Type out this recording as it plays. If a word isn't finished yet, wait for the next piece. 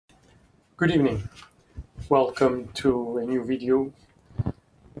Good evening. Welcome to a new video.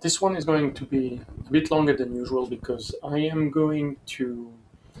 This one is going to be a bit longer than usual because I am going to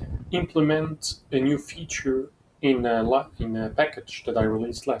implement a new feature in a package that I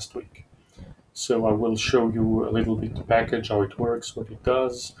released last week. So I will show you a little bit the package, how it works, what it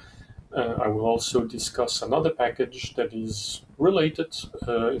does. I will also discuss another package that is related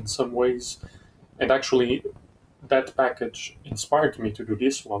in some ways, and actually that package inspired me to do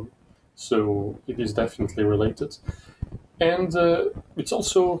this one, so it is definitely related. And it's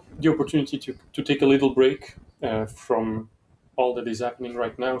also the opportunity to take a little break from all that is happening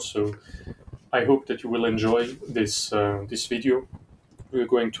right now. So I hope that you will enjoy this video. We're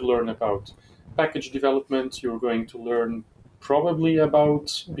going to learn about package development. You're going to learn probably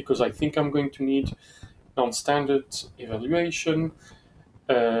about, because I think I'm going to need non-standard evaluation.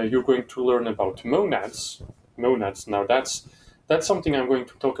 You're going to learn about monads. Monads. Now that's something I'm going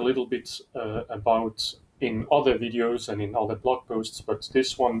to talk a little bit about in other videos and in other blog posts, but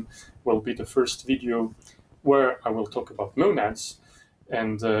this one will be the first video where I will talk about monads,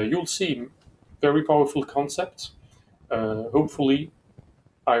 and you'll see very powerful concept. Hopefully,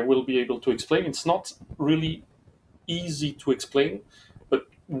 I will be able to explain. It's not really easy to explain, but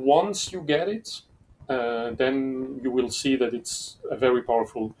once you get it, then you will see that it's a very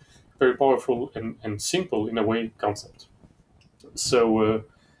powerful and simple in a way concept. So,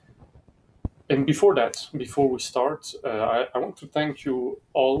 and before that, before we start, I want to thank you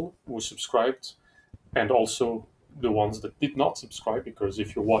all who subscribed, and also the ones that did not subscribe, because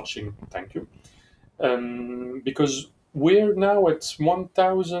if you're watching, thank you. Because we're now at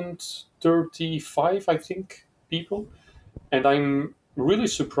 1,035, I think, people, and I'm really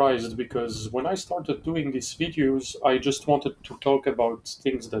surprised because when I started doing these videos, I just wanted to talk about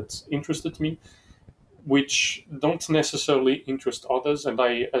things that interested me, which don't necessarily interest others. And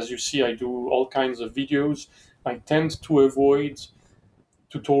as you see, I do all kinds of videos. I tend to avoid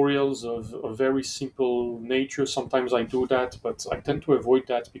tutorials of very simple nature. Sometimes I do that, but I tend to avoid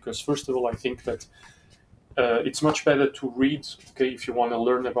that because, first of all, I think that it's much better to read, okay, if you want to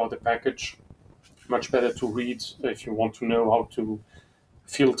learn about the package, much better to read if you want to know how to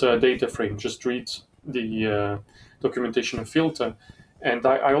filter a data frame. Just read the documentation of filter. And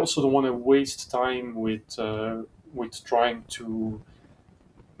I also don't want to waste time with trying to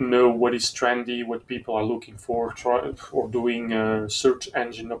know what is trendy, what people are looking for, or doing search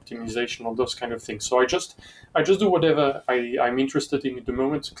engine optimization, all those kind of things. So I just do whatever I'm interested in at the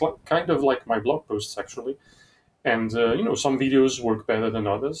moment, kind of like my blog posts actually. And some videos work better than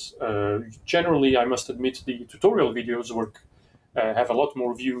others. Generally, I must admit the tutorial videos have a lot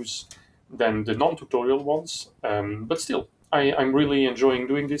more views than the non-tutorial ones. But still, I'm really enjoying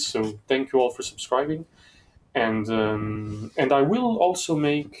doing this. So thank you all for subscribing. And I will also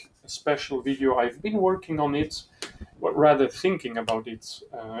make a special video. I've been working on it, but rather thinking about it,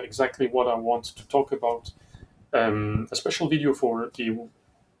 exactly what I want to talk about. A special video to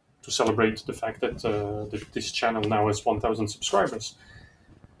celebrate the fact that this channel now has 1,000 subscribers.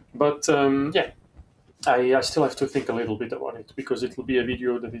 But yeah, I still have to think a little bit about it because it will be a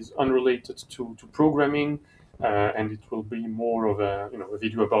video that is unrelated to programming, and it will be more of a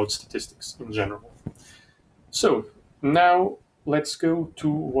video about statistics in general. So now let's go to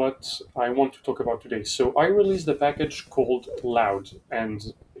what I want to talk about today. So I released a package called Loud,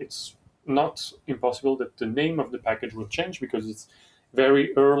 and it's not impossible that the name of the package will change because it's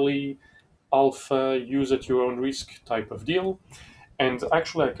very early alpha, use at your own risk type of deal. And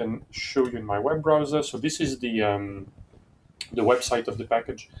actually, I can show you in my web browser. So this is the website of the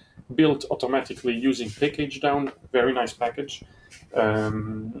package, built automatically using package down. Very nice package.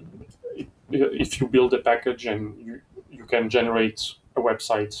 If you build a package and you can generate a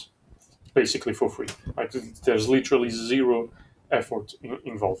website basically for free. Like, there's literally zero effort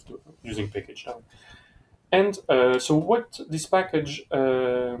involved using package down. And so what this package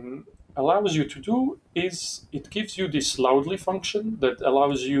allows you to do is it gives you this loudly function that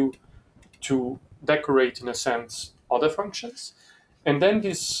allows you to decorate, in a sense, other functions. And then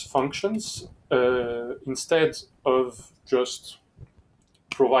these functions, instead of just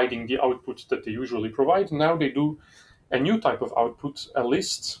providing the output that they usually provide, now they do a new type of output, a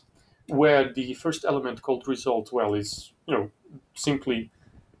list, where the first element called result, well, is simply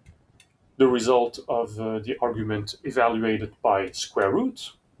the result of the argument evaluated by square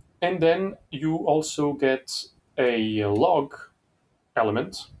root. And then you also get a log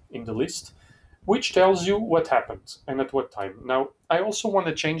element in the list, which tells you what happened and at what time. Now, I also want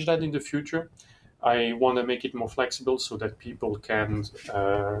to change that in the future. I want to make it more flexible so that people can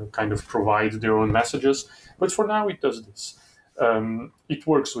kind of provide their own messages. But for now, it does this. It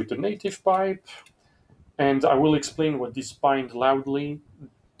works with the native pipe, and I will explain what this bind loudly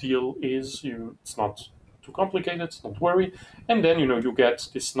deal is. It's not too complicated, don't worry. And then you get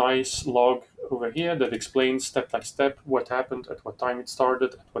this nice log over here that explains step by step what happened, at what time it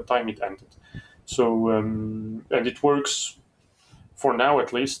started, at what time it ended. So and it works for now,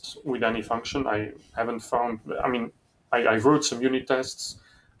 at least, with any function. I haven't found. I mean, I wrote some unit tests.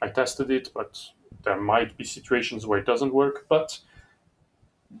 I tested it, but there might be situations where it doesn't work. But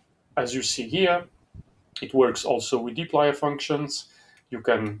as you see here, it works also with dplyr functions. You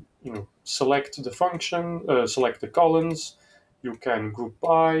can select the function, select the columns. You can group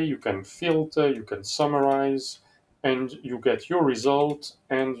by, you can filter, you can summarize, and you get your result,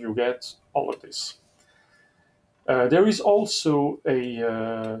 and you get all of this. There is also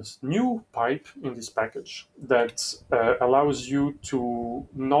a new pipe in this package that allows you to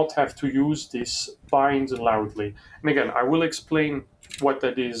not have to use this bind loudly. And again, I will explain what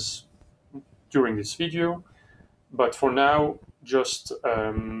that is during this video, but for now, just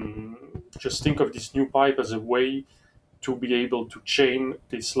think of this new pipe as a way to be able to chain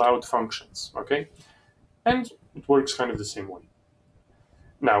these loud functions, okay? And it works kind of the same way.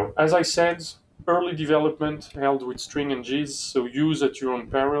 Now, as I said, early development held with string and GIS, so use at your own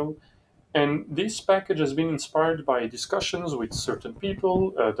peril. And this package has been inspired by discussions with certain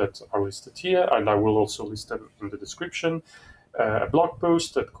people that are listed here, and I will also list them in the description, a blog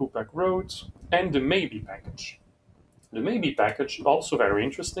post that Kupak wrote, and the Maybe package. The Maybe package, also very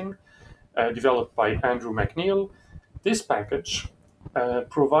interesting, developed by Andrew McNeil. This package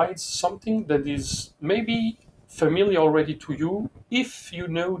provides something that is maybe familiar already to you if you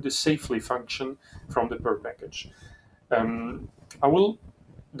know the safely function from the per package. I will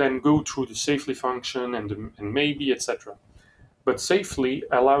then go through the safely function and maybe, etc. But safely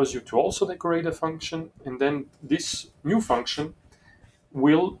allows you to also decorate a function, and then this new function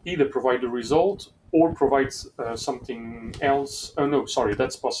will either provide a result or provides something else. Oh no, sorry,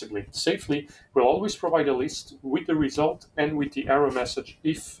 that's possibly. Safely will always provide a list with the result and with the error message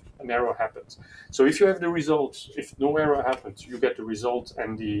if an error happens. So if you have the result, if no error happens, you get the result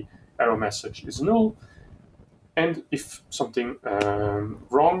and the error message is null. And if something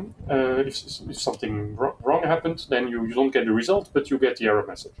wrong, if something wrong happened, then you don't get the result, but you get the error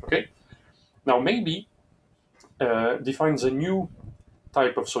message. Okay. Now maybe defines a new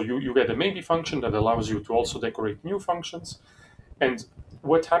type of, so you get a maybe function that allows you to also decorate new functions. And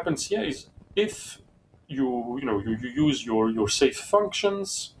what happens here is if you use your safe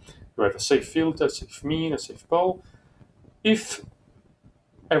functions, you have a safe filter, a safe mean, a safe poll. If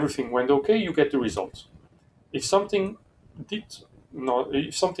everything went okay, you get the result. If something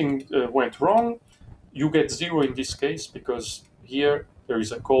went wrong, you get 0 in this case, because here there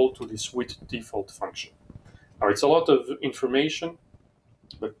is a call to this with default function. Now it's a lot of information,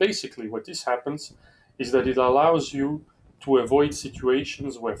 but basically what this happens is that it allows you to avoid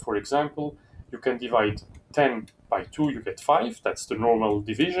situations where, for example, you can divide 10 by 2, you get 5. That's the normal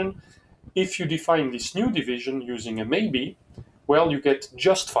division. If you define this new division using a maybe, well, you get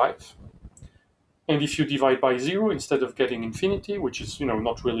just 5. And if you divide by 0 instead of getting infinity, which is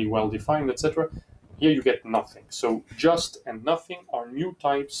not really well defined, etc., here you get nothing. So just and nothing are new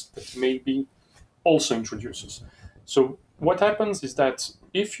types that maybe also introduces. So what happens is that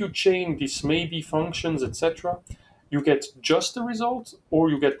if you chain these maybe functions, etc., you get just the result, or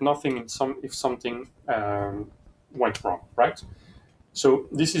you get nothing if something went wrong, right? So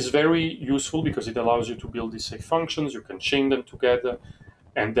this is very useful because it allows you to build these safe functions. You can chain them together,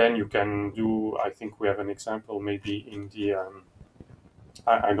 and then you can do. I think we have an example maybe in the.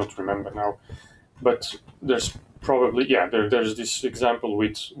 I don't remember now, but there's probably there's this example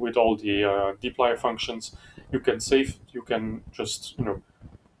with all the dplyr functions. You can just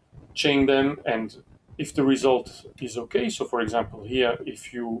chain them, and if the result is okay, so for example here,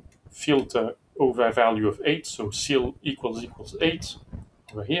 if you filter over a value of 8, so sil equals 8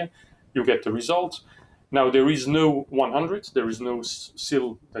 over here, you get the result. Now there is no 100, there is no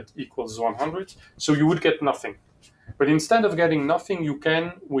sil that equals 100, so you would get nothing. But instead of getting nothing, you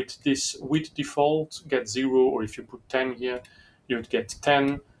can, with this with default, get 0, or if you put 10 here, you'd get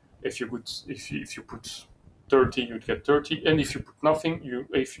 10. If you put 30, you'd get 30, and if you put nothing,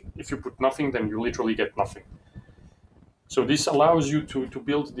 if you put nothing, then you literally get nothing. So this allows you to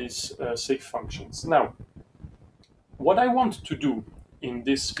build these safe functions. Now, what I want to do in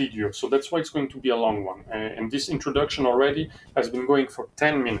this video, so that's why it's going to be a long one, and this introduction already has been going for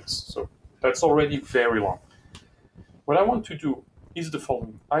 10 minutes, so that's already very long. What I want to do is the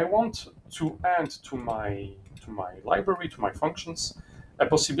following. I want to add to my library, to my functions, a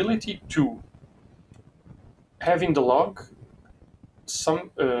possibility to have in the log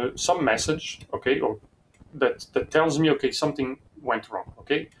some message, okay, or that tells me, okay, something went wrong,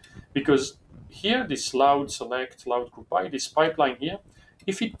 okay, because here this loud select loud group by this pipeline here,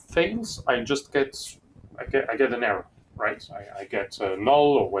 if it fails, I just I get an error, right? I get a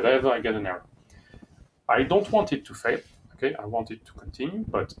null or whatever. I get an error. I don't want it to fail, okay? I want it to continue,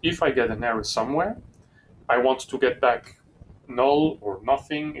 but if I get an error somewhere, I want to get back null or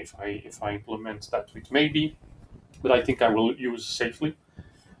nothing if I implement that with maybe, but I think I will use safely.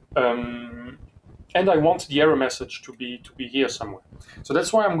 And I want the error message to be here somewhere. So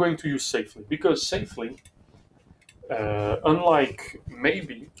that's why I'm going to use safely, because safely, unlike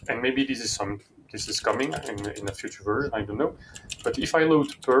maybe, and maybe this is coming in a future version, I don't know, but if I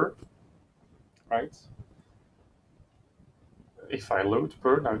load per, right? If I load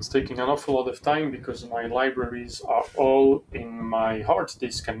per, now it's taking an awful lot of time because my libraries are all in my hard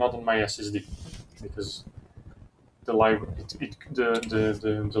disk and not on my SSD, because the library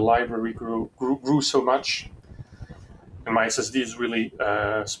the library grew so much, and my SSD is really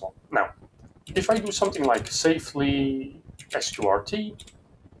small. Now, if I do something like safely sqrt,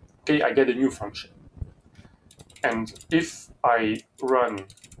 okay, I get a new function, and if I run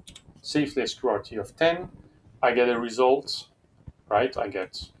safely sqrt of 10, I get a result, right? I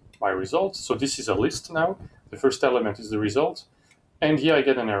get my result. So this is a list now. The first element is the result, and here I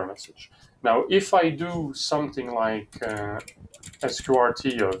get an error message. Now, if I do something like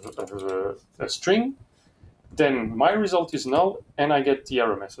sqrt of a string, then my result is null, and I get the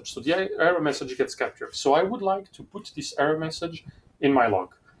error message. So the error message gets captured. So I would like to put this error message in my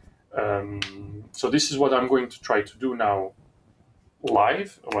log. So this is what I'm going to try to do now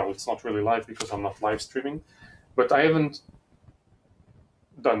live. Well, it's not really live because I'm not live streaming, but I haven't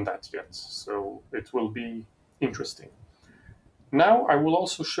done that yet. So it will be interesting. Now I will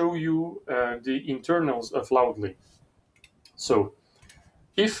also show you the internals of Loudly. So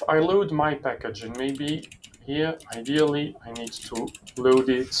if I load my package, and maybe here, ideally, I need to load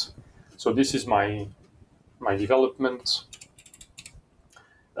it. So this is my development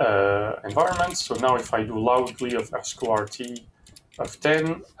environment. So now if I do loudly of sqrt of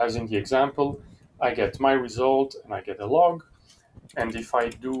 10, as in the example, I get my result and I get a log. And if I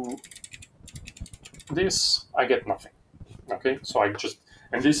do this, I get nothing. Okay, so I just,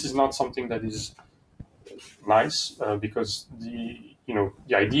 and this is not something that is nice because the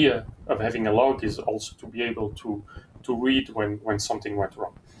idea of having a log is also to be able to read when something went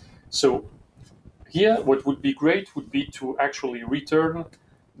wrong. So here, what would be great would be to actually return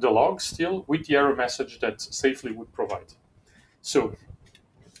the log still with the error message that safely would provide. So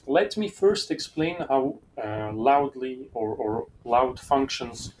let me first explain how loudly or loud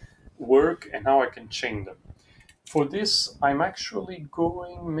functions work and how I can chain them. For this, I'm actually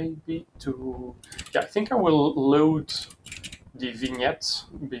going maybe to, I think I will load the vignette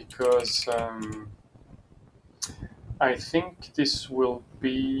because I think this will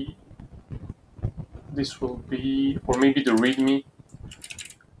be, or maybe the README,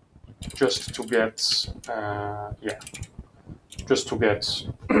 just to get, just to get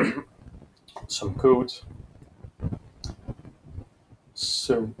some code.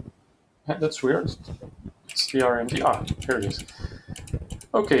 So that's weird. It's the RMD. Ah, here it is.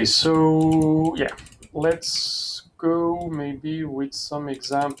 Okay, so yeah, let's go maybe with some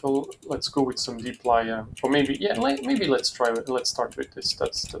example. Let's go with some dplyr, or maybe maybe let's try it. Let's start with this.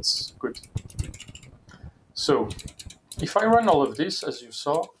 That's good. So if I run all of this, as you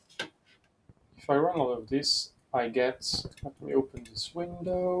saw, if I run all of this, I get. Let me open this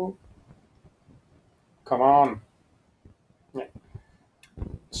window. Come on. Yeah.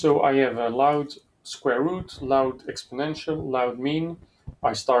 So I have a loud square root, loud exponential, loud mean.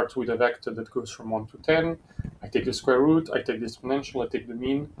 I start with a vector that goes from 1 to 10. I take the square root, I take the exponential, I take the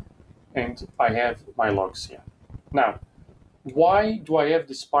mean, and I have my logs here. Now, why do I have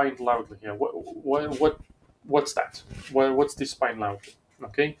this spine loudly here? What's that? What's this spine loudly?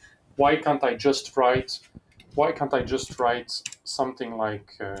 Okay, why can't I just write? Why can't I just write something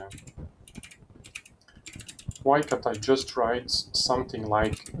like? Why can't I just write something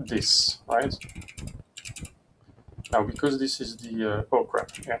like this, right? Now, because this is the oh crap,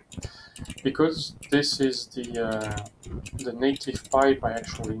 yeah, because this is the native pipe, I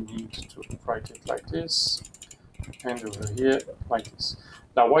actually need to write it like this, and over here like this.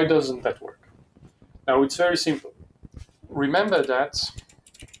 Now, why doesn't that work? Now, it's very simple. Remember that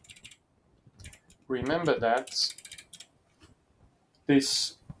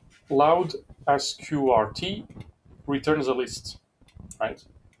this loud sqrt returns a list, right?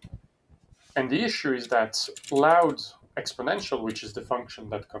 And the issue is that loud exponential, which is the function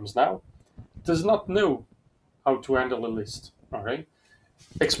that comes now, does not know how to handle a list, all right?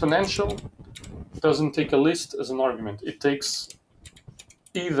 Exponential doesn't take a list as an argument. It takes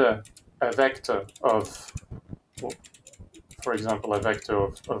either a vector of, well, for example, a vector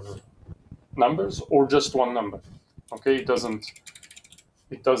of numbers, or just one number. Okay, it doesn't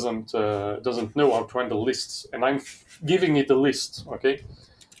know how to handle lists, and I'm giving it a list. Okay,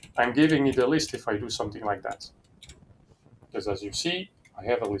 I'm giving it a list if I do something like that, because as you see, I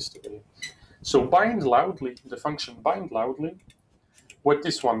have a list over here. So bind loudly, the function bind loudly, what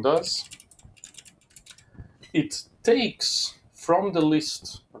this one does, it takes from the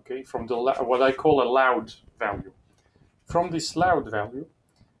list, okay, from the what I call a loud value. From this loud value,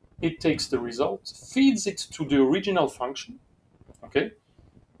 it takes the result, feeds it to the original function, okay,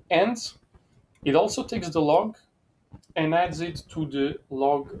 and it also takes the log and adds it to the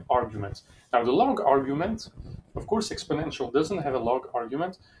log argument. Now, the log argument, of course, exponential doesn't have a log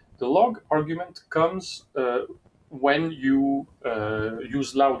argument. The log argument comes when you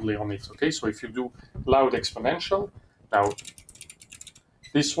use loudly on it. Okay, so if you do loud exponential, now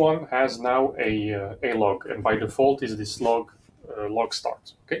this one has now a log, and by default is this log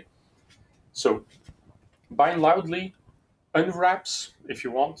start. Okay, so bind loudly unwraps, if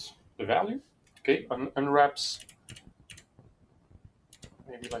you want, the value. Okay, unwraps.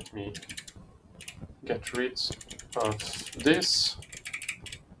 Maybe let me get rid of this.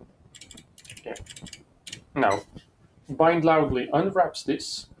 Yeah. Now, bind loudly unwraps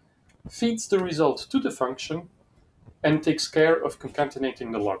this, feeds the result to the function, and takes care of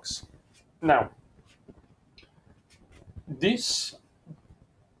concatenating the logs. Now, this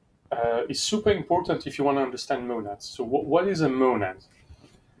is super important if you want to understand monads. So what is a monad?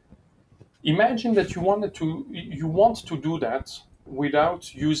 Imagine that you want to do that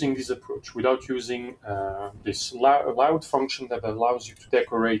without using this approach, without using this loud function that allows you to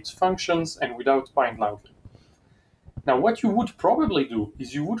decorate functions, and without bind loudly. Now, what you would probably do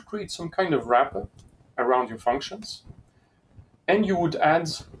is you would create some kind of wrapper around your functions, and you would add,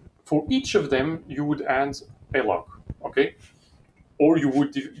 for each of them, you would add a log, okay? Or you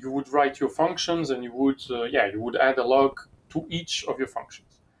would write your functions, and you would add a log to each of your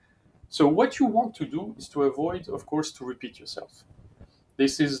functions. So what you want to do is to avoid, of course, to repeat yourself.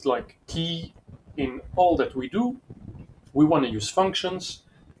 This is like key in all that we do. We want to use functions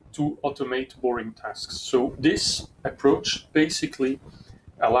to automate boring tasks. So this approach basically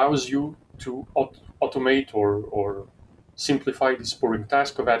allows you to automate or simplify this boring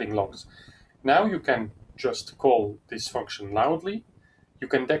task of adding logs. Now you can just call this function loudly. You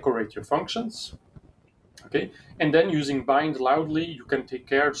can decorate your functions. Okay, and then using bind loudly, you can take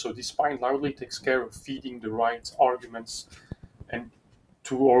care. So this bind loudly takes care of feeding the right arguments and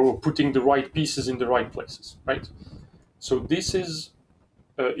or putting the right pieces in the right places, right? So this is,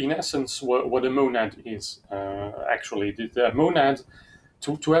 in essence, what a monad is. Actually, the monad.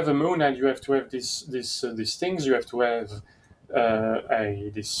 To have a monad, you have to have these things. You have to have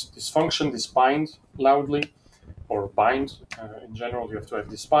this function, this bind loudly, or bind in general. You have to have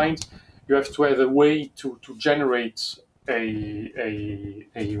this bind. You have to have a way to generate a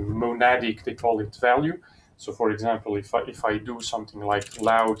monadic, they call it, value. So, for example, if I do something like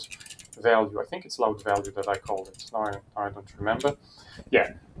loud value, I think it's loud value that I called it. Now I don't remember.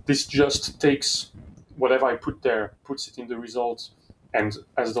 Yeah, this just takes whatever I put there, puts it in the results, and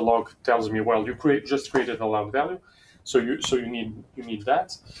as the log tells me, well, you just created a loud value, so you need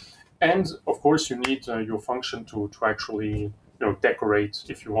that, and of course you need your function to actually decorate,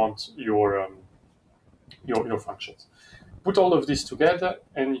 if you want, your functions. Put all of this together,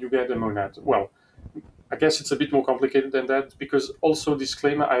 and you get a monad. Well, I guess it's a bit more complicated than that, because also,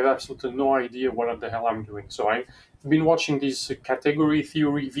 disclaimer, I have absolutely no idea what the hell I'm doing. So I've been watching these category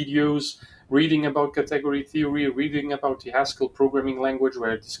theory videos, reading about category theory, reading about the Haskell programming language,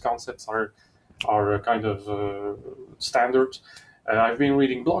 where these concepts are kind of standard. I've been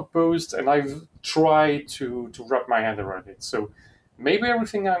reading blog posts, and I've tried to wrap my head around it. So maybe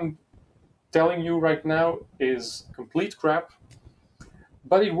everything I'm telling you right now is complete crap,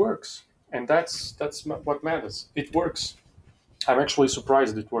 but it works. And that's what matters. It works. I'm actually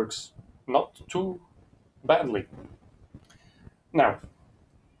surprised it works not too badly. Now,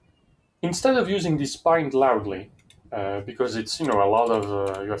 instead of using this bind loudly, because it's a lot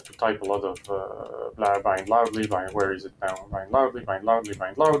of you have to type a lot of bind loudly. Where is it now? Bind loudly, bind loudly,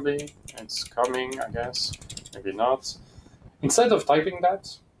 bind loudly. It's coming, I guess. Maybe not. Instead of typing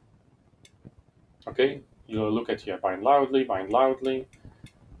that, okay, you look at here, bind loudly, bind loudly.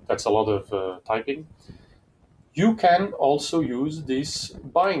 That's a lot of typing. You can also use this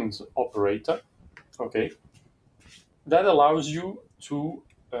bind operator, okay, that allows you to,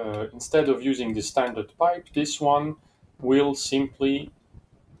 instead of using the standard pipe, this one will simply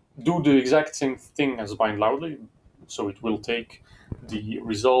do the exact same thing as bind loudly. So it will take the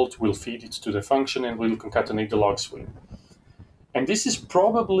result, will feed it to the function, and will concatenate the logs for you. And this is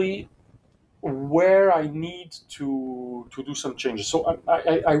probably where I need to do some changes. So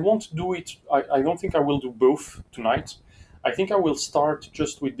I won't do it. I don't think I will do both tonight. I think I will start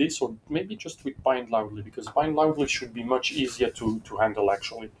just with this, or maybe just with bind loudly, because bind loudly should be much easier to handle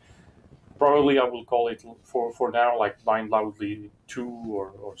actually. Probably I will call it for now like bind loudly 2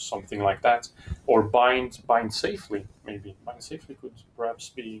 or something like that, or bind safely. Maybe bind safely could perhaps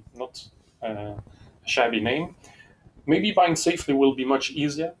be not a shabby name. Maybe bind safely will be much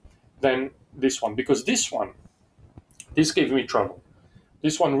easier than this one, because this gave me trouble.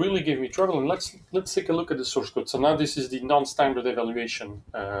 This one really gave me trouble, and let's take a look at the source code. So now this is the non-standard evaluation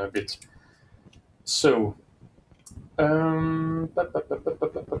bit. So bind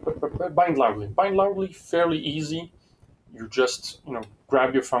loudly. Bind loudly, fairly easy. You just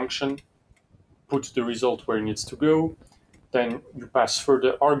grab your function, put the result where it needs to go, then you pass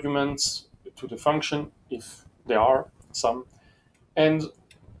further arguments to the function if there are some, and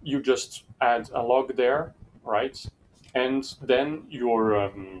you just add a log there, right? And then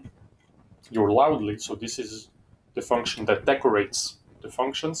your loudly. So this is the function that decorates the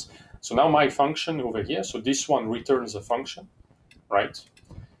functions. So now my function over here. So this one returns a function, right?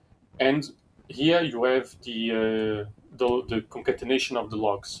 And here you have the concatenation of the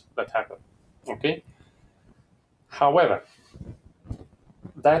logs that happen. Okay. However,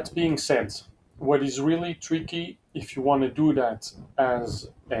 that being said, what is really tricky if you want to do that as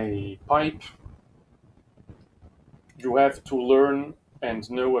a pipe, you have to learn and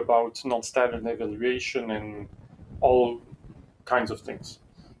know about non-standard evaluation and all kinds of things.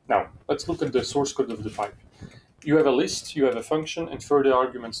 Now, let's look at the source code of the pipe. You have a list, you have a function, and further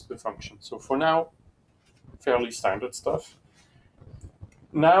arguments to the function. So for now, fairly standard stuff.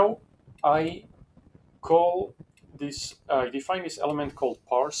 Now, I call this, I define this element called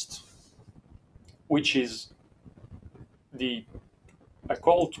parsed, which is a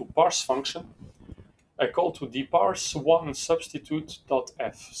call to parse function, a call to deparse one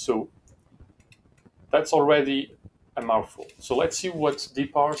substitute.f. So that's already a mouthful. So let's see what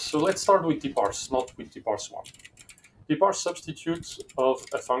deparse. So let's start with deparse, not with deparse one. Deparse substitute of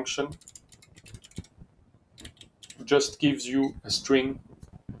a function just gives you a string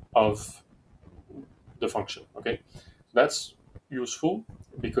of the function. Okay, that's useful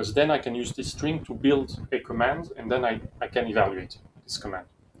because then I can use this string to build a command, and then I can evaluate this command.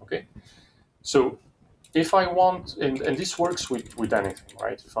 Okay, so if I want, and this works with anything,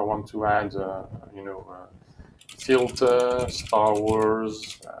 right? If I want to add, filter, Star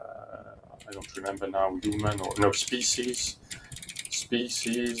Wars, I don't remember now, human or no, species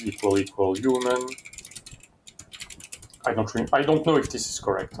equal human. I don't know if this is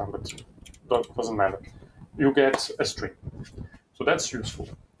correct, but that doesn't matter. You get a string, so that's useful.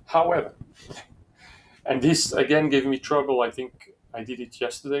 However, and this again gave me trouble. I think I did it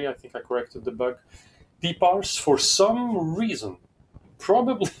yesterday. I think I corrected the bug. Deparse, for some reason,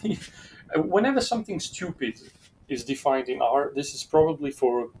 probably whenever something stupid is defined in R, this is probably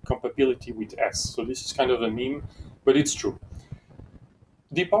for compatibility with S. So this is kind of a meme, but it's true.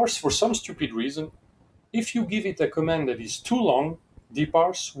 Deparse, for some stupid reason, if you give it a command that is too long,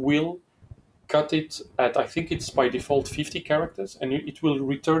 deparse will cut it at, I think it's by default 50 characters, and it will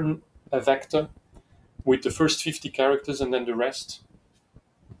return a vector with the first 50 characters and then the rest.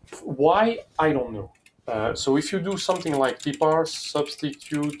 Why? I don't know. So if you do something like deparse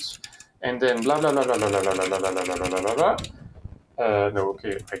substitute and then blah blah blah blah blah blah blah blah blah blah blah blah blah. No,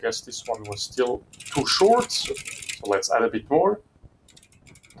 okay. I guess this one was still too short. So let's add a bit more.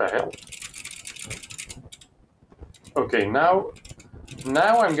 The hell. Okay, now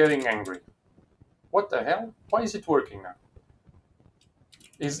I'm getting angry. What the hell? Why is it working now?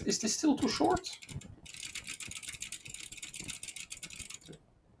 Is this still too short?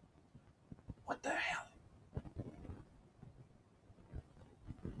 What the hell?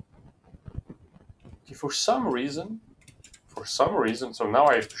 Okay, for some reason, so now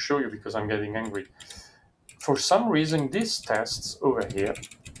I have to show you because I'm getting angry. For some reason, these tests over here,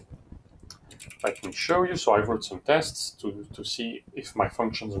 let me show you. So I wrote some tests to see if my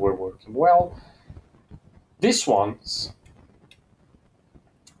functions were working well. These ones,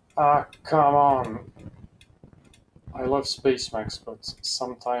 come on. I love Spacemax, but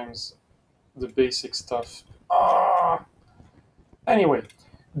sometimes the basic stuff. Anyway,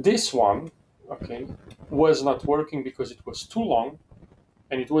 this one, okay, was not working because it was too long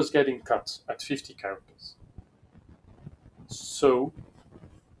and it was getting cut at 50 characters. So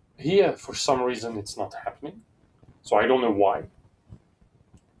here, for some reason, it's not happening. So I don't know why.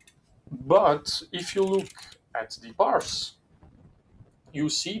 But if you look at the parse, you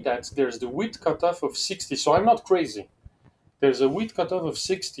see that there's the width cutoff of 60. So I'm not crazy. There's a width cutoff of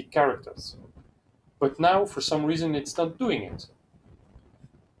 60 characters. But now, for some reason, it's not doing it.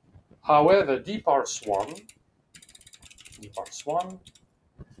 However, dparse1,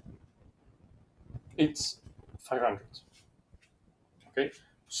 it's 500. Okay,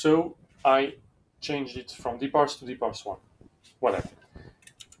 so I changed it from dparse to dparse1, whatever.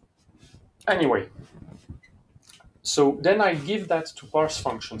 Anyway, so then I give that to parse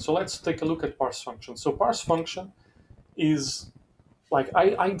function. So let's take a look at parse function. So parse function is like,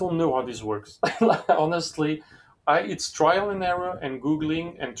 I don't know how this works. Honestly, it's trial and error and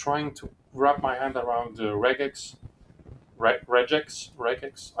Googling and trying to wrap my hand around the regex,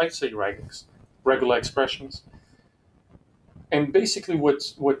 I say regex, regular expressions. And basically what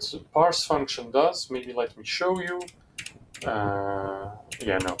parse function does, maybe let me show you.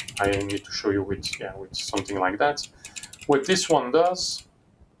 Yeah, no, I need to show you with something like that. What this one does,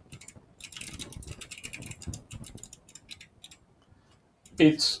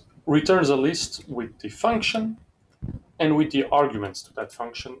 it returns a list with the function and with the arguments to that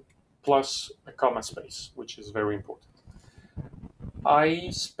function, plus a comma space, which is very important. I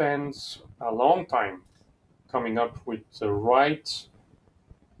spent a long time coming up with the right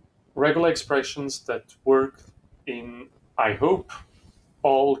regular expressions that work in, I hope,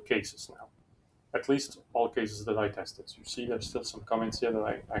 all cases now. At least all cases that I tested. You see there's still some comments here that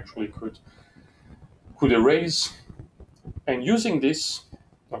I actually could erase. And using this,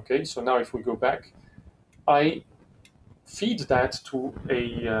 okay, so now if we go back, I feed that to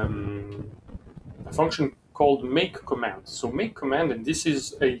a function called make command. So make command, and this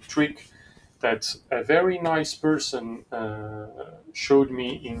is a trick that a very nice person showed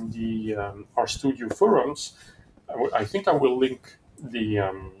me in the RStudio forums. I think I will link the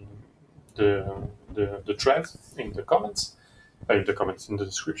thread in the comments, in the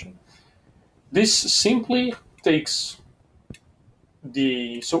description. This simply takes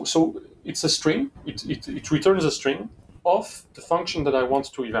so it's a string. It returns a string of the function that I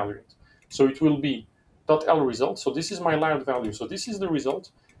want to evaluate. So it will be .l result. So this is my loud value. So this is the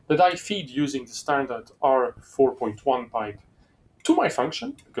result that I feed using the standard R4.1 pipe to my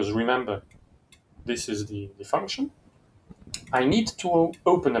function, because remember, this is the function. I need to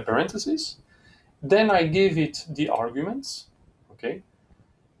open a parenthesis. Then I give it the arguments, okay?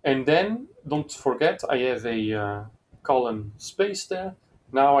 And then, don't forget, I have a colon space there.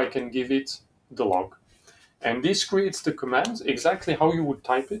 Now I can give it the log. And this creates the command exactly how you would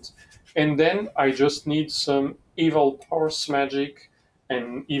type it. And then I just need some eval parse magic.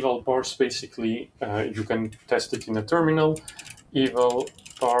 And eval parse, basically, you can test it in a terminal. Eval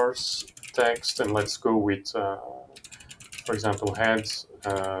parse text, and let's go with, for example, add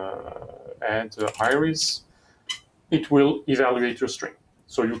iris. It will evaluate your string.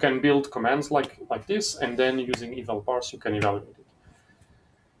 So you can build commands like this, and then using eval parse, you can evaluate it.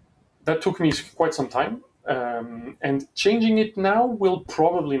 That took me quite some time, and changing it now will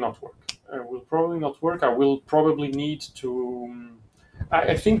probably not work. I will probably need to.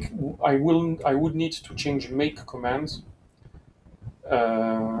 I think I would need to change make command.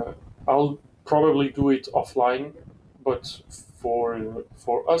 I'll probably do it offline, but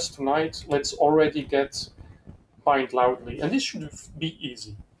for us tonight, let's already get bind loudly, and this should be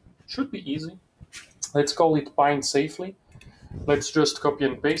easy. Let's call it bind safely. Let's just copy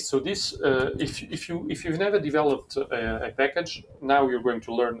and paste. So this, if you've never developed a package, now you're going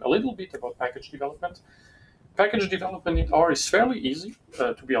to learn a little bit about package development. Package development in R is fairly easy,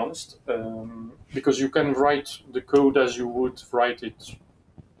 to be honest, because you can write the code as you would write it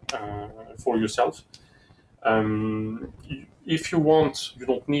for yourself. If you want, you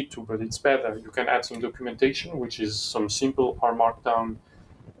don't need to, but it's better. You can add some documentation, which is some simple R Markdown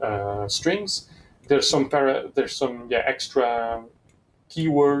strings. There's some extra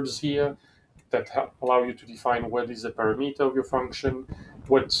keywords here that allow you to define what is the parameter of your function,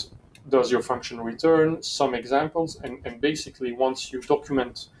 what does your function return, some examples, and basically once you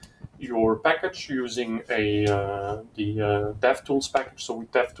document your package using the DevTools package. So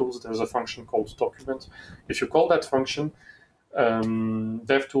with DevTools, there's a function called document. If you call that function,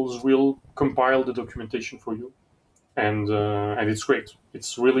 DevTools will compile the documentation for you, and it's great.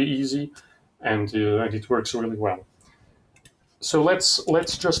 It's really easy, and it works really well. So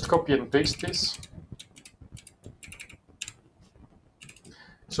let's just copy and paste this.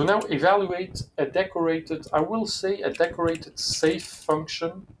 So now evaluate a decorated, I will say a decorated safe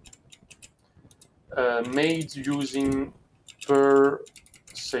function made using per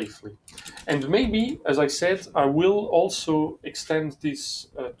safely. And maybe, as I said, I will also extend this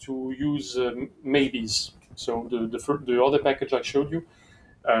to use maybes. So the other package I showed you,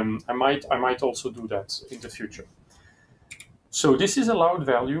 I might also do that in the future. So this is a loud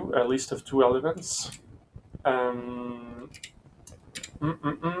value, a list of 2 elements.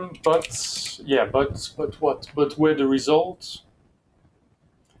 But yeah, but what? But where the result?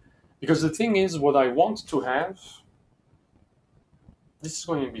 Because the thing is, what I want to have. This is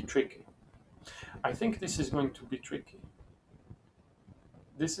going to be tricky. I think this is going to be tricky.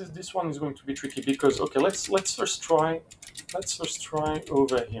 This one is going to be tricky because okay, let's first try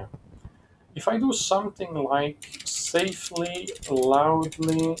over here. If I do something like safely,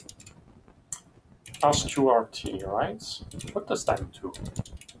 loudly SQRT, right? What does that do?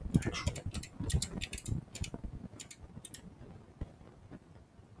 Actually,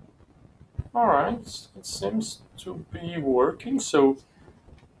 all right, it seems to be working. So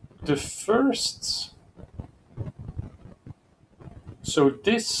the first, so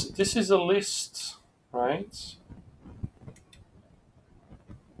this is a list, right?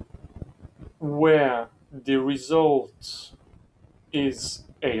 Where the result is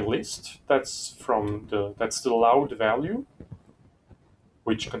a list. That's the loud value,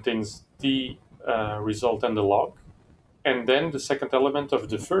 which contains the result and the log. And then the second element of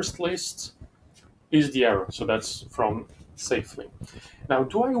the first list is the error. So that's from safely. Now,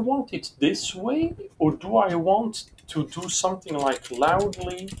 do I want it this way, or do I want to do something like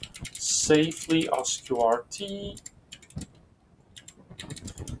loudly, safely, SQRT?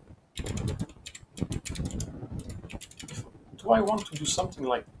 Do I want to do something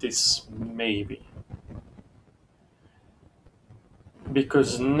like this? Maybe.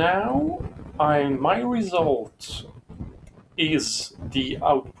 Because now my result is the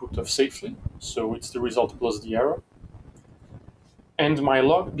output of safely, so it's the result plus the error. And my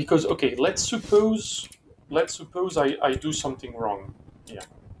log, because okay, let's suppose I do something wrong. Yeah,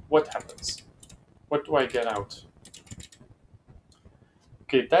 what happens? What do I get out?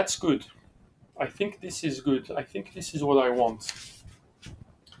 Okay, that's good. I think this is good. I think this is what I want.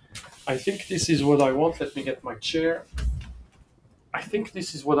 I think this is what I want. Let me get my chair. I think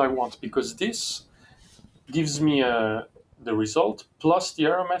this is what I want because this gives me the result plus the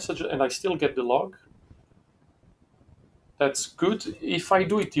error message, and I still get the log. That's good. If I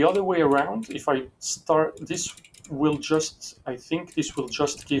do it the other way around, if I start, this will just, I think this will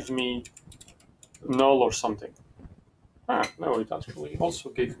just give me null or something. No, it actually also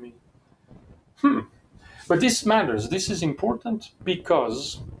gave me. But this matters. This is important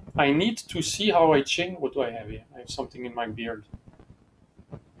because I need to see how I change. What do I have here? I have something in my beard.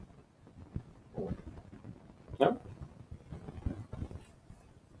 No?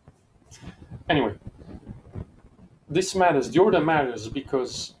 Anyway, this matters. The order matters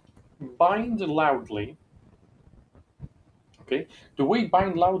because bind loudly. Okay, the way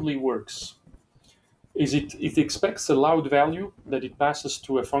bind loudly works is it expects a loud value that it passes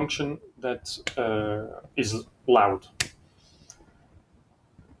to a function that is loud.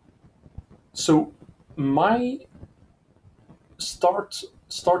 So my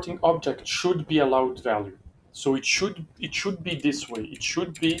starting object should be a loud value. So it should be this way. It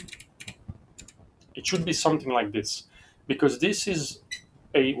should be something like this, because this is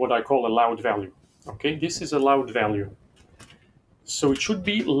a what I call a loud value. Okay, this is a loud value. So it should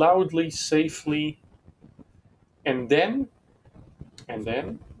be loudly, safely, and then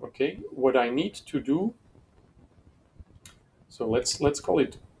okay, what I need to do. So let's call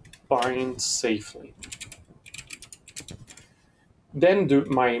it bind safely. Then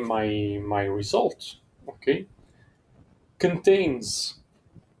my result, okay, contains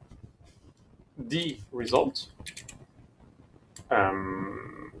the result.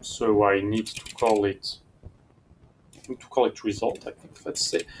 So I need to call it result. I think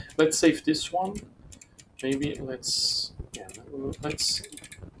let's save this one. Maybe let's.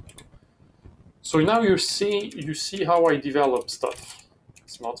 So now you see how I develop stuff.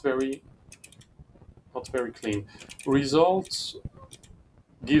 It's not very clean. Result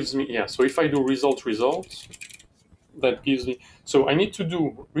gives me, yeah. So if I do result, that gives me. So I need to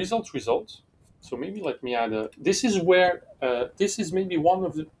do result. So maybe let me add a. This is where this is maybe one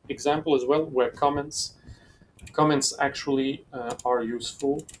of the example as well where comments actually are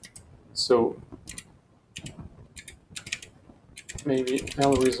useful. So maybe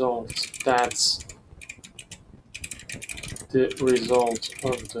L result, that's the result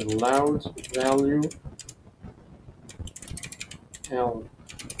of the loud value. L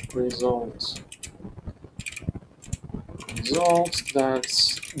result,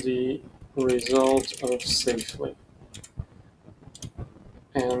 that's the result of safely.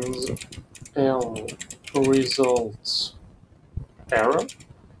 And L results error.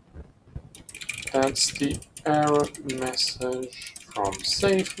 That's the error message from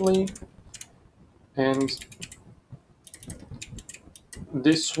safely. And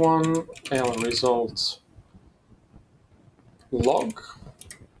this one, L results log.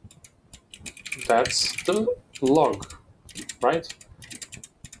 That's the log, right?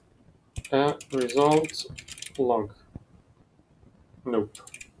 Result log. Nope.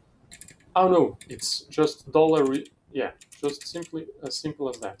 Oh no, it's just dollar. Yeah, just simply as simple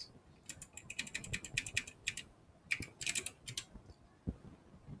as that.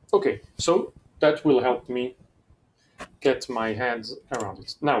 Okay, so that will help me get my head around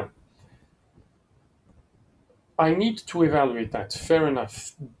it. Now, I need to evaluate that, fair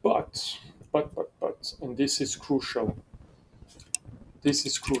enough, but, and this is crucial. This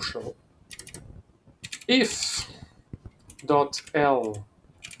is crucial. If dot L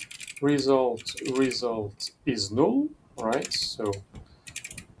result is null, right? So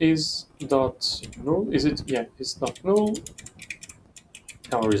is dot null, is it? Yeah, is dot null,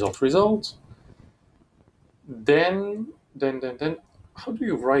 L result, then, how do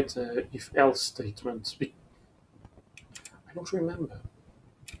you write a if else statement? I don't remember.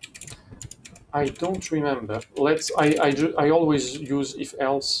 I don't remember. I always use if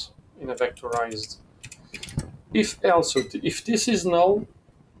else in a vectorized. If else, so if this is null,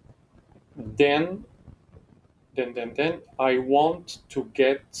 then I want to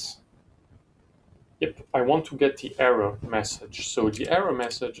get. Yep, I want to get the error message. So the error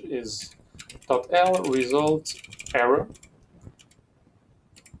message is .l result error.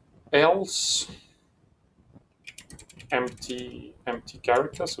 Else empty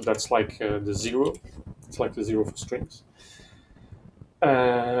character. So that's like the zero. It's like the zero for strings.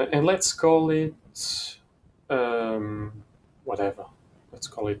 And let's call it whatever. Let's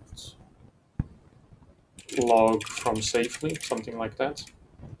call it log from safely, something like that.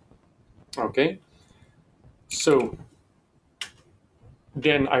 Okay. So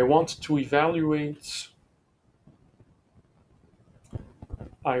then I want to evaluate.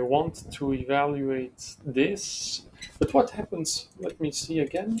 This, but what happens? Let me see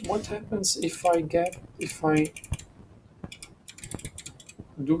again. What happens if I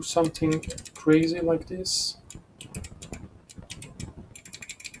do something crazy like this?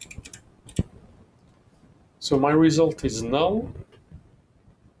 So my result is null,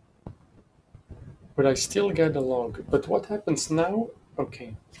 but I still get a log. But what happens now?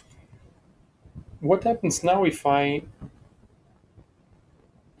 Okay. What happens now if I?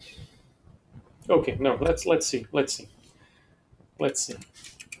 Okay, no. Let's see.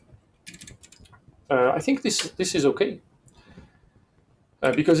 I think this is okay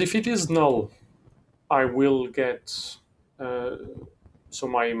because if it is null, I will get. So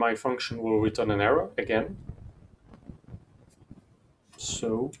my function will return an error again.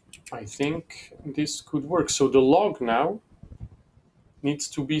 So I think this could work. So the log now needs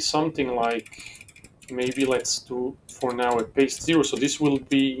to be something like, maybe let's do for now a paste zero. So this will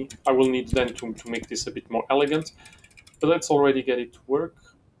be, I will need then to make this a bit more elegant, but let's already get it to work.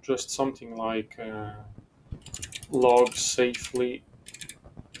 Just something like log safely.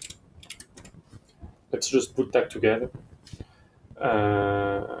 Let's just put that together.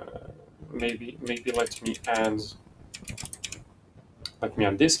 Maybe let me add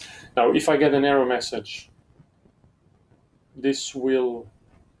this. Now, if I get an error message, this will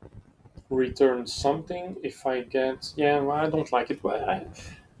return something. If I get, yeah, well, I don't like it. Well,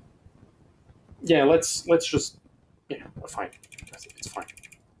 yeah, let's just, yeah, fine. It's fine.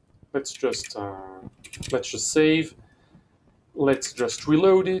 Let's just save. Let's just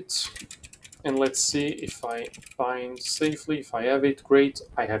reload it, and let's see if I bind safely. If I have it, great.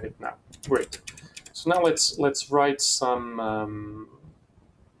 I have it now. Great. So now let's write some.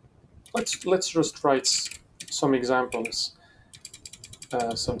 Let's just write some examples.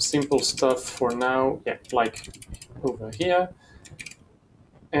 Some simple stuff for now. Yeah, like over here.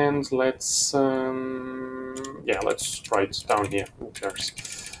 And let's try it down here. Who cares?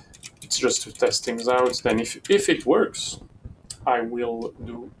 It's just to test things out. Then if it works, I will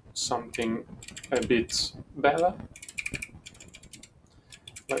do something a bit better.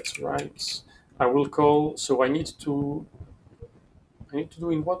 Let's write. I will call. So I need to do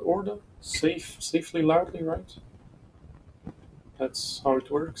in what order? Safely, loudly, right? That's how it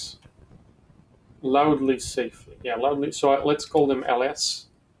works. Loudly, safely. Yeah, loudly. So let's call them ls.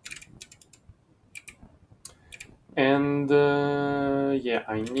 And yeah,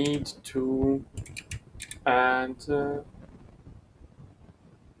 I need to add.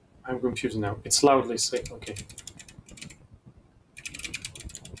 I'm confused now. It's loudly safe. Okay.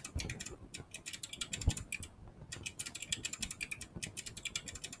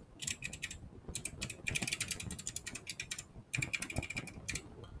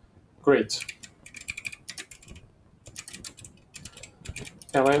 Great.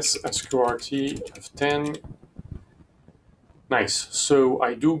 ls sqrt of 10. Nice. So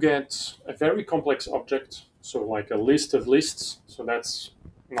I do get a very complex object, so like a list of lists. So that's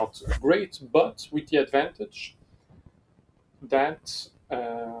not great, but with the advantage that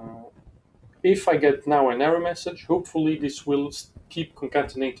if I get now an error message, hopefully this will keep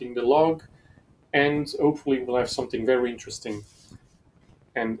concatenating the log, and hopefully we'll have something very interesting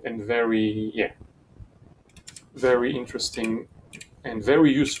and very, yeah, very interesting and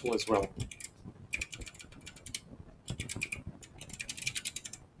very useful as well.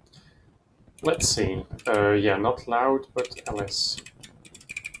 Let's see. Yeah, not loud, but ls.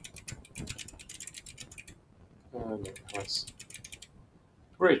 No, ls.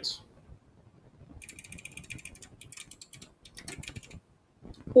 Great.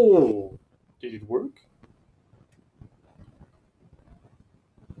 Oh, did it work?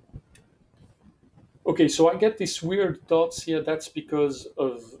 Okay, so I get these weird dots here. That's because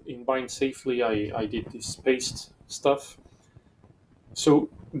of in bind safely I did this paste stuff. So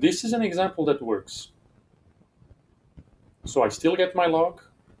this is an example that works. So I still get my log.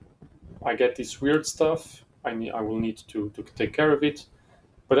 I get this weird stuff. I will need to take care of it.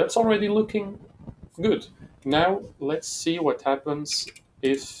 But that's already looking good. Now let's see what happens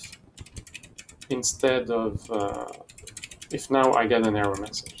if instead of if now I get an error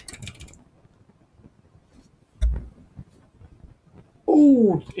message.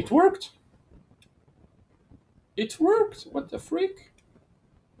 Oh, it worked. It worked. What the freak?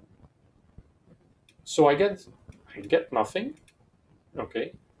 So I get nothing.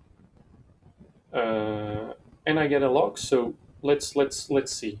 Okay. And I get a log. So let's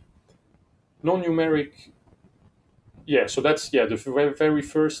see. Non-numeric. Yeah. So that's the very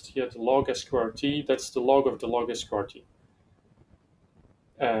first. Yeah, the log sqrt. That's the log of the log sqrt.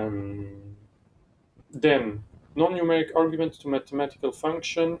 Then non-numeric argument to mathematical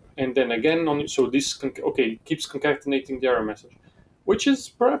function, and then again so this keeps concatenating the error message, which is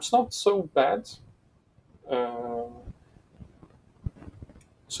perhaps not so bad.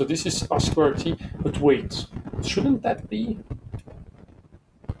 So this is sqrt, but wait, shouldn't that be?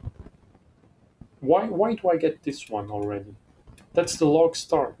 Why do I get this one already? That's the log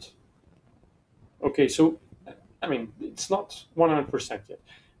start. Okay, so I mean it's not 100% yet.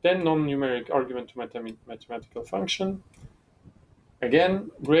 Then non-numeric argument to mathematical function.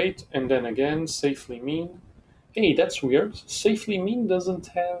 Again, great, and then again, safely mean. Hey, that's weird. Safely mean doesn't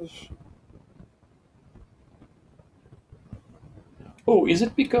have. Oh, is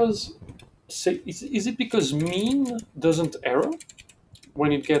it because is it because mean doesn't error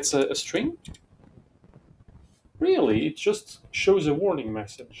when it gets a string? Really, it just shows a warning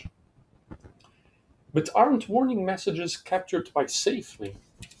message. But aren't warning messages captured by safely?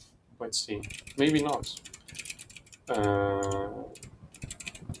 Let's see. Maybe not.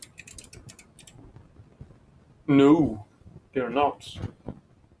 No, they're not.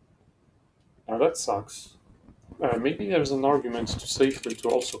 Now that sucks. Maybe there's an argument to safely to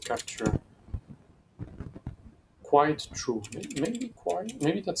also capture quiet true. Maybe quiet.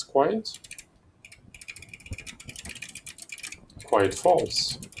 Maybe that's quiet. Quiet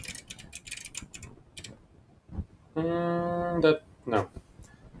false. That no.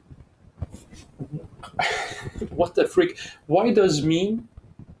 What the freak? Why doesn't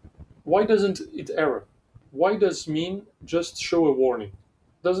it error? Why does mean just show a warning?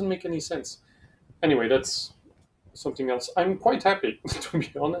 Doesn't make any sense. Anyway, that's something else. I'm quite happy, to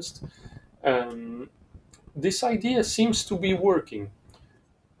be honest. This idea seems to be working.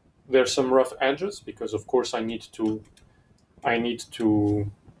 There's some rough edges because, of course, I need to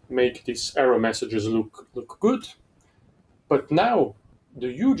make these error messages look good. But now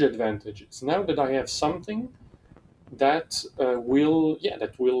the huge advantage is now that I have something that will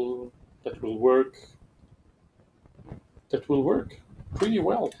work pretty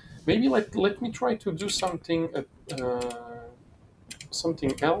well. Maybe let me try to do something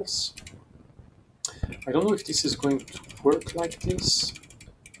else. I don't know if this is going to work like this.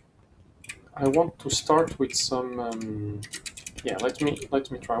 I want to start with some. Let me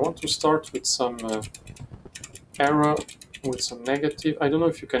try. I want to start with some error with some negative. I don't know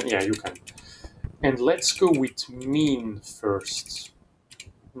if you can. Yeah, you can. And let's go with mean first.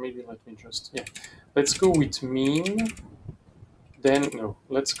 Maybe let me just Let's go with mean. Then no.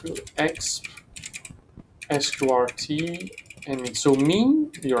 Let's go exp sqrt and so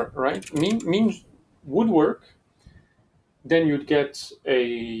mean. You're right. Mean would work. Then you'd get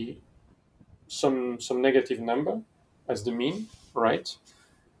some negative number as the mean, right?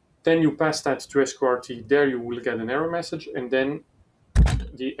 Then you pass that to sqrt. There you will get an error message, and then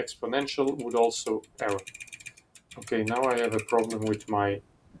the exponential would also error. Okay, now I have a problem with my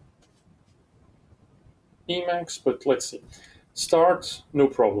Emacs, but let's see. Start, no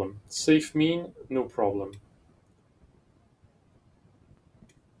problem. Safe mean, no problem.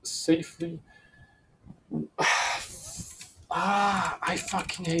 Safely. I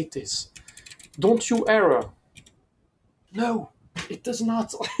fucking hate this. Don't you error. No, it does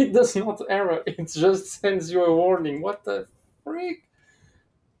not. It does not error. It just sends you a warning. What the freak?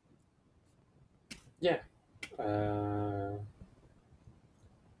 Yeah.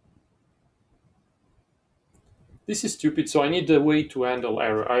 This is stupid. So I need a way to handle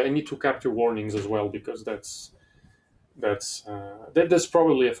error. I need to capture warnings as well because there's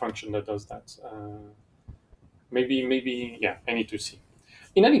probably a function that does that. Maybe yeah. I need to see.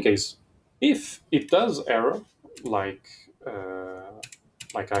 In any case, if it does error, like uh,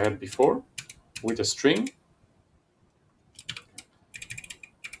 like I had before with a string,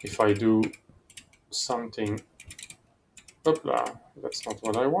 if I do something, opla, that's not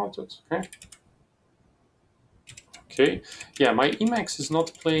what I wanted. Okay. Okay. Yeah, my Emacs is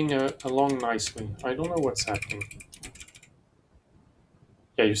not playing along nicely. I don't know what's happening.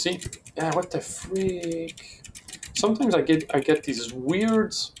 Yeah, you see? Yeah, what the freak? Sometimes I get these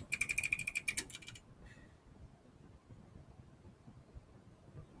weird.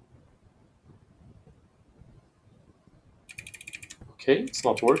 Okay, it's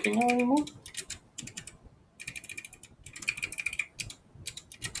not working now anymore.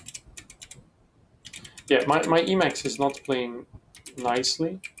 Yeah, my Emacs is not playing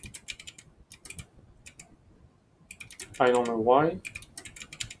nicely. I don't know why.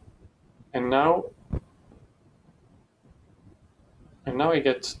 And now I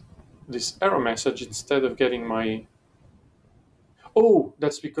get this error message instead of getting my. Oh,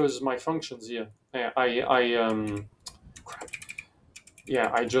 that's because my functions here. Yeah, crap.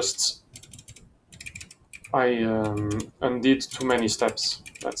 Yeah, I undid too many steps.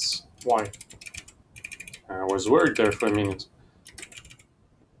 That's why. I was worried there for a minute.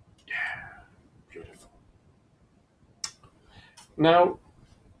 Beautiful. Now,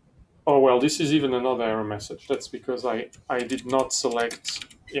 oh well, this is even another error message. That's because I did not select.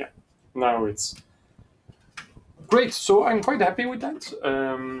 Yeah, now it's great. So I'm quite happy with that.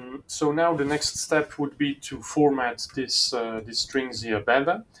 So now the next step would be to format this strings here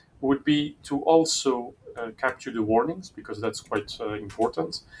better. Would be to also capture the warnings because that's quite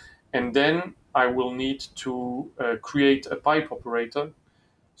important, and then I will need to create a pipe operator.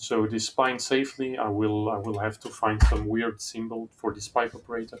 So this bind safely, I will have to find some weird symbol for this pipe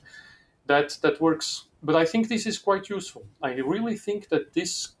operator that works. But I think this is quite useful. I really think that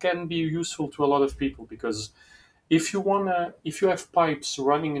this can be useful to a lot of people because if you have pipes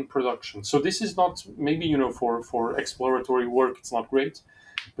running in production, so this is not maybe for exploratory work it's not great,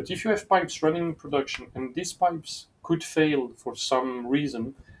 but if you have pipes running in production and these pipes could fail for some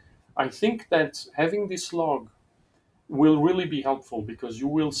reason, I think that having this log will really be helpful because you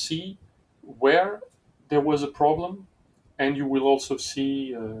will see where there was a problem and you will also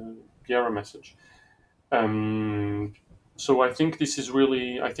see the error message. Um, so I think this is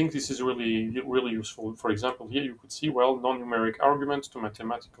really useful. For example, here you could see, well, non-numeric argument to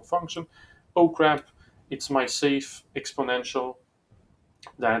mathematical function. Oh crap! It's my safe exponential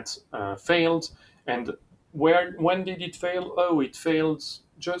that failed. And when did it fail? Oh, it failed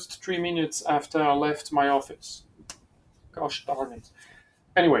just 3 minutes after I left my office. Gosh darn it!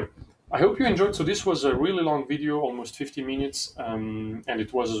 Anyway, I hope you enjoyed. So this was a really long video, almost 50 minutes, and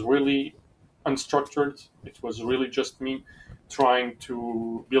it was really unstructured. It was really just me trying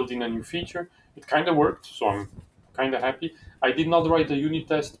to build in a new feature. It kind of worked, so I'm kind of happy. I did not write a unit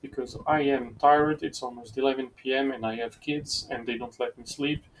test because I am tired. It's almost 11 p.m. and I have kids and they don't let me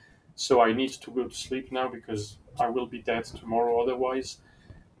sleep. So I need to go to sleep now because I will be dead tomorrow otherwise.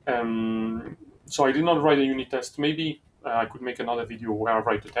 So I did not write a unit test. Maybe I could make another video where I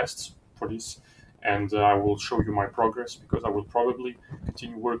write the tests for this, and I will show you my progress because I will probably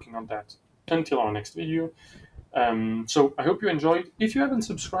continue working on that until our next video. So I hope you enjoyed. If you haven't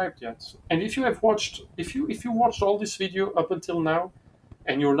subscribed yet, and if you have watched, if you watched all this video up until now,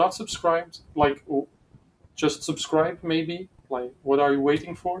 and you're not subscribed, like just subscribe maybe. Like what are you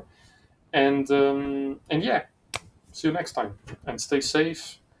waiting for? And yeah, see you next time, and stay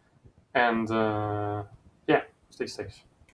safe. And yeah, stay safe.